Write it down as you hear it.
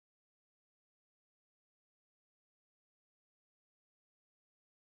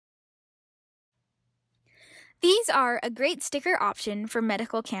These are a great sticker option for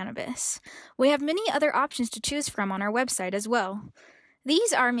medical cannabis. We have many other options to choose from on our website as well.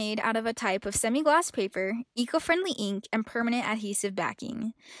 These are made out of a type of semi-gloss paper, eco-friendly ink, and permanent adhesive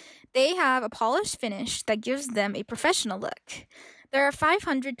backing. They have a polished finish that gives them a professional look. There are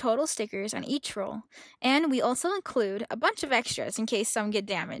 500 total stickers on each roll, and we also include a bunch of extras in case some get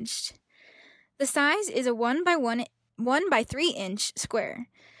damaged. The size is a 1 by 3 inch square.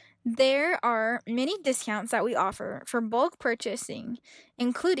 There are many discounts that we offer for bulk purchasing,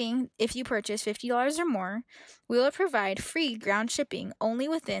 including if you purchase $50 or more, we will provide free ground shipping only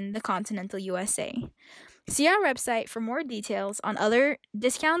within the continental USA. See our website for more details on other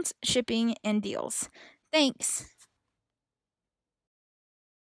discounts, shipping, and deals. Thanks!